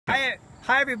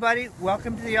Hi everybody,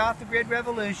 welcome to the Off the Grid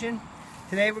Revolution.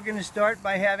 Today we're going to start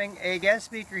by having a guest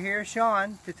speaker here,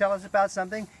 Sean, to tell us about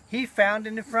something he found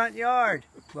in the front yard.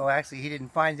 Well, actually he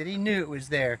didn't find it, he knew it was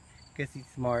there, because he's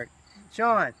smart.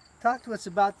 Sean, talk to us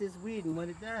about this weed and what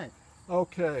it does.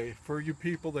 Okay, for you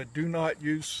people that do not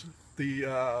use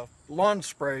the lawn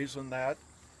sprays and that,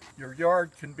 your yard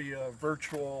can be a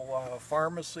virtual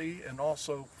pharmacy and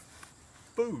also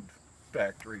food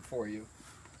factory for you.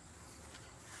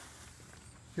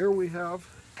 Here we have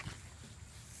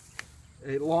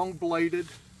a long-bladed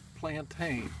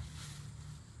plantain,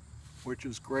 which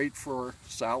is great for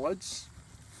salads.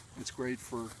 It's great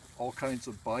for all kinds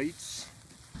of bites.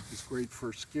 It's great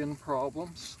for skin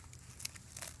problems,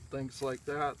 things like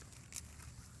that.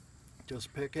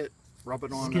 Just pick it, rub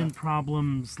it on. Skin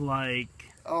problems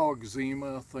like? Oh,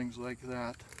 eczema, things like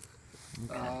that.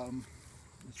 Okay.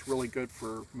 It's really good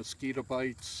for mosquito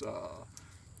bites.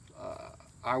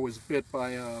 I was bit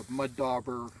by a mud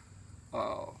dauber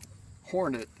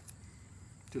hornet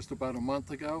just about a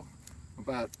month ago.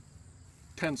 About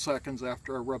 10 seconds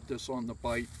after I rubbed this on the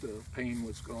bite, the pain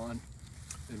was gone.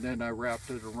 And then I wrapped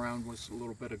it around with a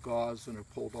little bit of gauze and it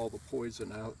pulled all the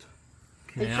poison out.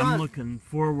 Okay, hey, I'm looking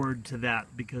forward to that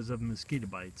because of mosquito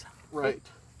bites. Right.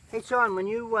 Hey Sean, when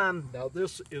you Now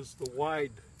this is the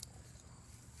wide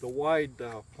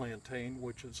plantain,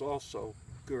 which is also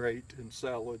great in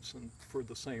salads and for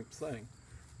the same thing.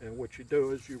 And what you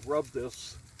do is you rub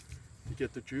this to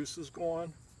get the juices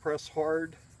going, press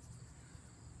hard,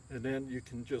 and then you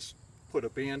can just put a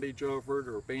bandage over it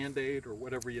or a band-aid or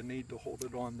whatever you need to hold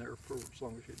it on there for as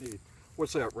long as you need.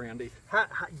 What's that, Randy?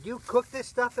 do you cook this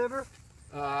stuff ever?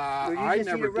 I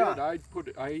never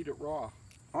did. I eat it raw.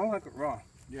 I like it raw.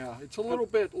 Yeah, it's a little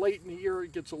bit late in the year.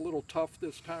 It gets a little tough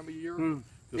this time of year.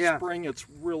 The spring, it's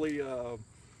really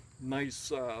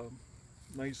nice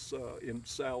in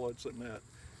salads and that.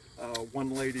 One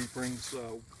lady brings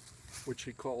what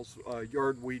she calls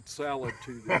yardweed salad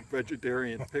to the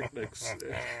vegetarian picnics.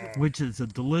 Which is a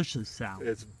delicious salad.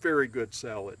 It's very good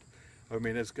salad. I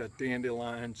mean, it's got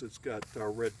dandelions, it's got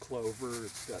red clover,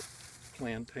 it's got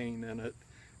plantain in it.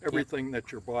 Everything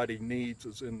that your body needs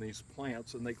is in these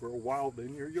plants, and they grow wild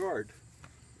in your yard.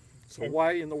 So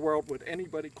why in the world would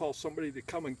anybody call somebody to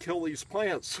come and kill these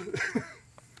plants?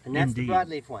 And that's Indeed. the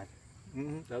broadleaf one.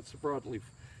 That's the broadleaf.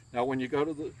 Now when you go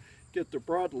to get the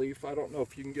broadleaf, I don't know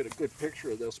if you can get a good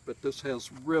picture of this, but this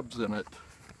has ribs in it.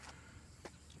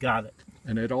 Got it.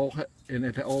 And it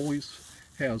always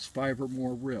has 5 or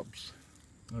more ribs.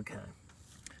 Okay.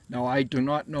 Now I do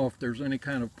not know if there's any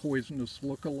kind of poisonous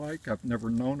look-alike. I've never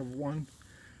known of one,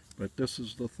 but this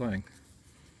is the thing.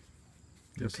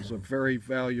 This is a very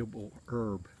valuable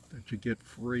herb that you get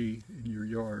free in your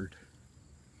yard.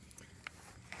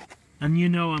 And you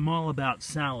know I'm all about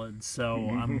salads, so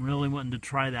I'm really wanting to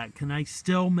try that. Can I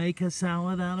still make a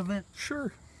salad out of it?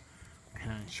 Sure.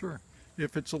 Okay. Sure.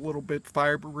 If it's a little bit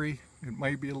fibery, it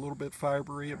may be a little bit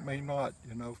fibery, it may not,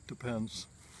 you know, depends.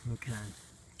 Okay.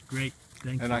 Great.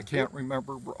 Thank you. And I can't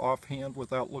remember offhand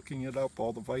without looking it up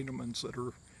all the vitamins that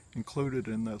are included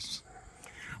in this.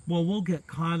 Well, we'll get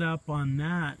caught up on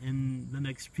that in the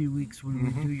next few weeks when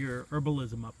we do your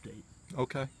herbalism update.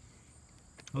 Okay.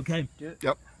 Okay.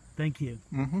 Yep. Thank you.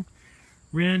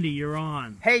 Randy, you're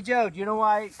on. Hey Joe, do you know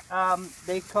why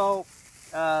they call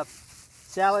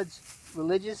salads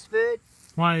religious food?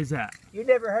 Why is that? You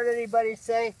never heard anybody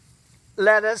say,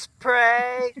 "Let us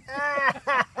pray"?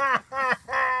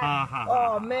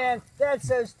 Oh man, that's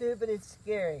so stupid, it's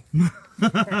scary.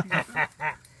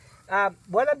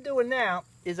 What I'm doing now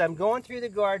is I'm going through the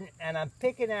garden and I'm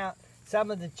picking out some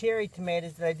of the cherry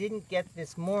tomatoes that I didn't get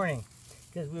this morning,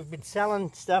 because we've been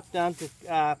selling stuff down to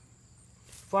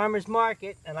farmer's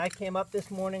market, and I came up this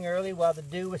morning early while the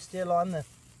dew was still on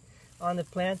the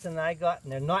plants, and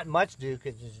they're not much dew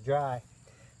because it's dry.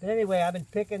 But anyway, I've been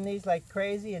picking these like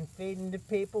crazy and feeding to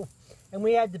people, and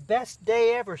we had the best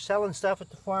day ever selling stuff at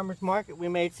the farmer's market. We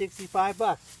made 65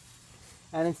 bucks.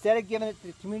 And instead of giving it to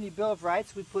the Community Bill of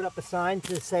Rights, we put up a sign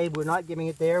to say we're not giving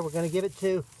it there. We're going to give it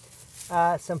to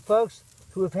some folks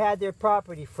who have had their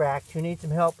property fracked, who need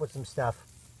some help with some stuff.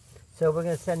 So we're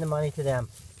going to send the money to them.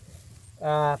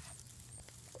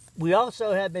 We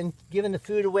also have been giving the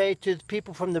food away to the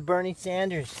people from the Bernie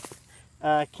Sanders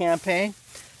campaign.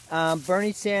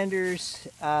 Bernie Sanders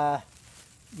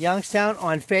Youngstown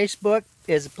on Facebook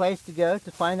is a place to go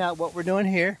to find out what we're doing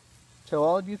here. So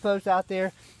all of you folks out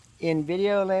there in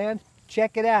video land,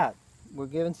 check it out. We're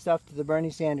giving stuff to the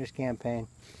Bernie Sanders campaign.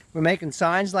 We're making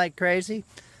signs like crazy.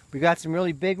 We got some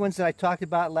really big ones that I talked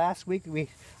about last week. We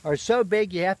are so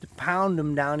big you have to pound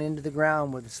them down into the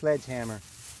ground with a sledgehammer.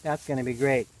 That's going to be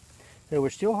great. So we're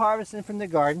still harvesting from the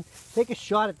garden. Take a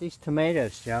shot at these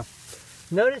tomatoes, Joe.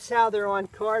 Notice how they're on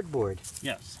cardboard.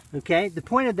 Yes. Okay, the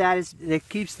point of that is it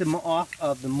keeps them off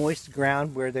of the moist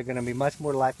ground where they're going to be much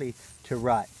more likely to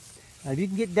rot. Now if you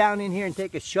can get down in here and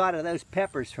take a shot of those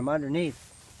peppers from underneath,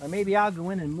 or maybe I'll go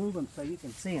in and move them so you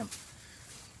can see them.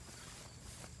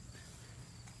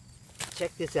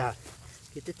 Check this out.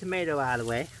 Get the tomato out of the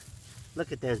way.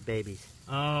 Look at those babies.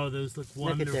 Oh, those look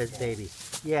wonderful. Look at those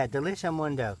babies. Yeah,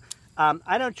 deliciamundo.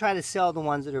 I don't try to sell the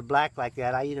ones that are black like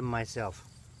that. I eat them myself.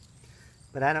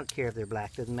 But I don't care if they're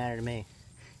black. Doesn't matter to me.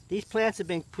 These plants have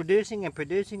been producing and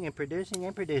producing and producing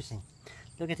and producing.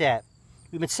 Look at that.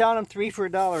 We've been selling them 3 for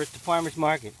 $1 at the farmer's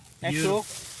market. That's cool?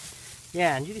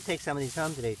 Yeah, and you can take some of these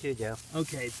home today too, Joe.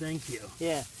 Okay, thank you.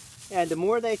 Yeah. And the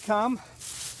more they come,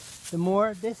 the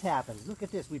more this happens. Look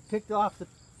at this. We picked off the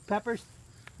peppers.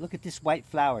 Look at this white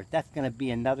flower. That's going to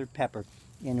be another pepper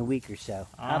in a week or so.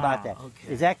 How about that?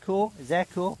 Okay. Is that cool? Is that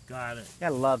cool? Got it.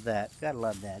 Gotta love that. Gotta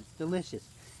love that. It's delicious.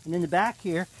 And in the back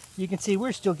here, you can see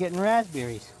we're still getting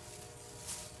raspberries.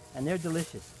 And they're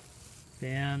delicious.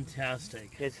 Fantastic.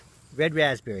 It's red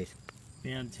raspberries.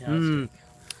 Fantastic.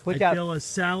 Put I that. feel a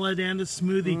salad and a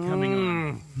smoothie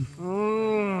coming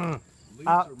on. Leaves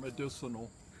are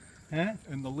medicinal. Huh?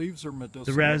 And the leaves are medicinal.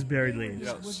 The raspberry leaves.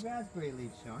 Yes. What's raspberry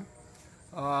leaves, Sean?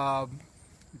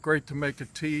 Great to make a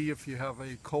tea if you have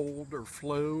a cold or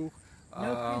flu. No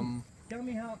kidding. Tell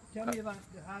me about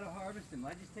how to harvest them.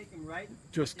 I just take them right.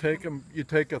 Just take them. You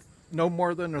take no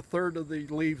more than a third of the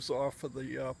leaves off of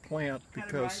the plant Cut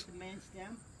them right because at the main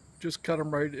stem. just cut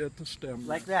them right at the stem.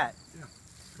 Like that.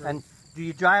 Yeah. And do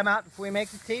you dry them out before you make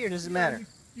the tea, or does it matter?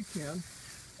 You can.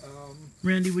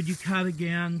 Randy, would you cut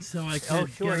again so I could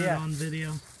sure, get it yeah. on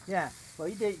video? Yeah. Well,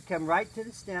 you come right to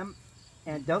the stem,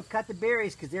 and don't cut the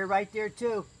berries because they're right there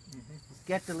too. Just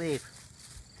get the leaf,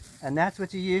 and that's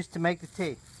what you use to make the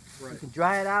tea. Right. You can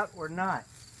dry it out or not.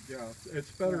 Yeah, it's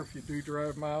better if you do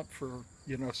dry them out for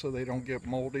so they don't get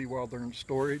moldy while they're in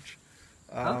storage.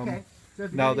 Okay. So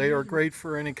if you're Now gonna they use are them- great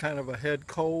for any kind of a head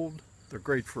cold. They're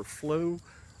great for flu.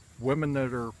 Women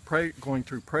that are going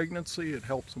through pregnancy, it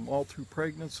helps them all through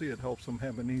pregnancy. It helps them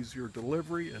have an easier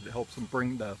delivery. It helps them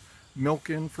bring the milk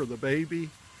in for the baby.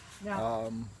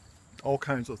 Now, All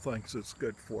kinds of things it's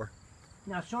good for.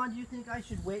 now, Sean, do you think I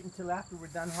should wait until after we're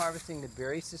done harvesting the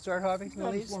berries to start harvesting the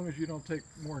Not leaves? as long as you don't take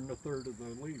more than a third of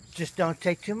the leaves. Just don't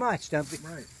take too much.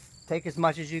 Right. Take as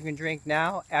much as you can drink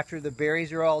now. After the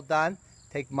berries are all done,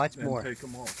 take much And more. take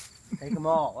them all. Take them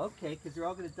all. Okay, because they're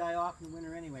all going to die off in the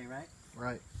winter anyway, right?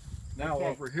 Right. Now Okay.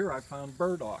 over here I found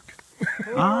burdock.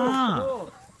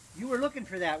 Cool. You were looking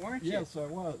for that, weren't you? Yes, I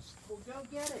was. Well, go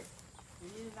get it. You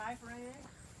need a knife or anything?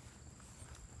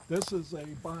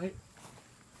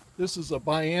 This is a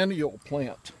biennial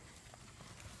plant.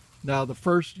 Now the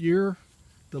first year,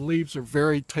 the leaves are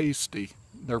very tasty.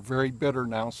 They're very bitter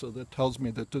now, so that tells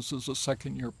me that this is a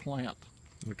second year plant.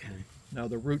 Okay. Now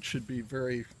the roots should be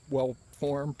very well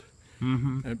formed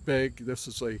Mm-hmm. and big. This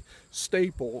is a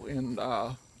staple in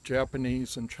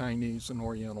Japanese and Chinese and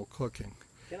Oriental cooking.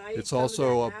 Can I eat It's some of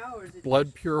also that now, or is it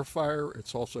blood purifier.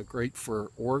 It's also great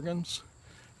for organs.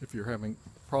 If you're having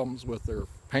problems with their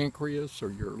pancreas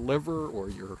or your liver or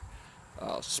your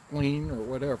spleen or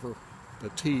whatever, the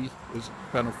tea is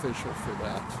beneficial for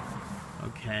that.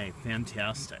 Okay,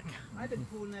 fantastic. I've been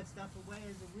pulling that stuff away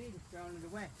as a weed and throwing it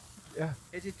away. Yeah.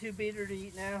 Is it too bitter to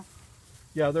eat now?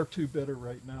 Yeah, they're too bitter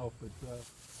right now, but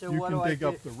So you what can do I dig do?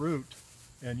 up the root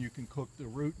and you can cook the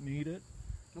root and eat it,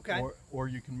 Okay. or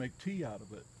you can make tea out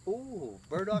of it. Ooh,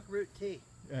 burdock root tea.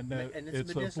 And, And it's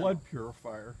it's a medicinal? blood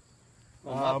purifier.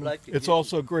 Well, my blood could It's use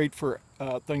also great for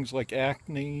things like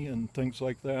acne and things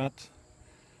like that.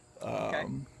 Okay.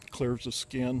 Clears the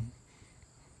skin,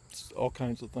 all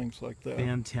kinds of things like that.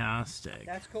 Fantastic.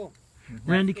 That's cool.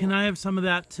 Randy, cool. can I have some of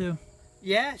that too?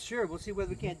 Yeah, sure. We'll see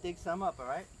whether we can't dig some up, all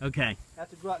right? Okay.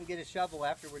 Have to go out and get a shovel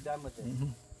after we're done with this.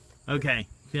 Okay.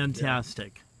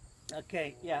 Fantastic.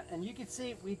 Okay, yeah, and you can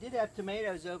see we did have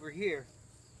tomatoes over here.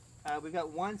 We've got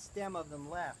one stem of them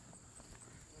left.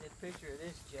 Get a picture of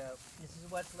this, Joe. This is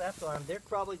what's left on them. They're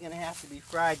probably going to have to be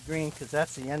fried green because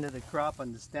that's the end of the crop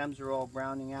and the stems are all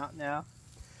browning out now.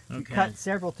 We Okay. cut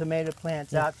several tomato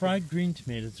plants Well, out. fried green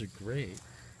tomatoes are great.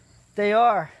 They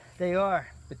are.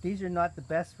 But these are not the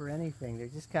best for anything. They're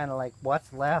just kind of like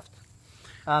what's left.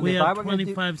 We if I have were gonna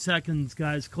do- 25 seconds,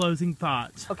 guys. Closing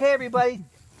thoughts. Okay, everybody,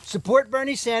 support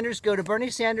Bernie Sanders. Go to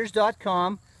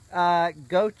berniesanders.com.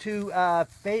 Go to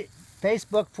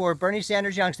Facebook for Bernie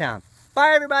Sanders Youngstown.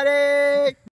 Bye, everybody.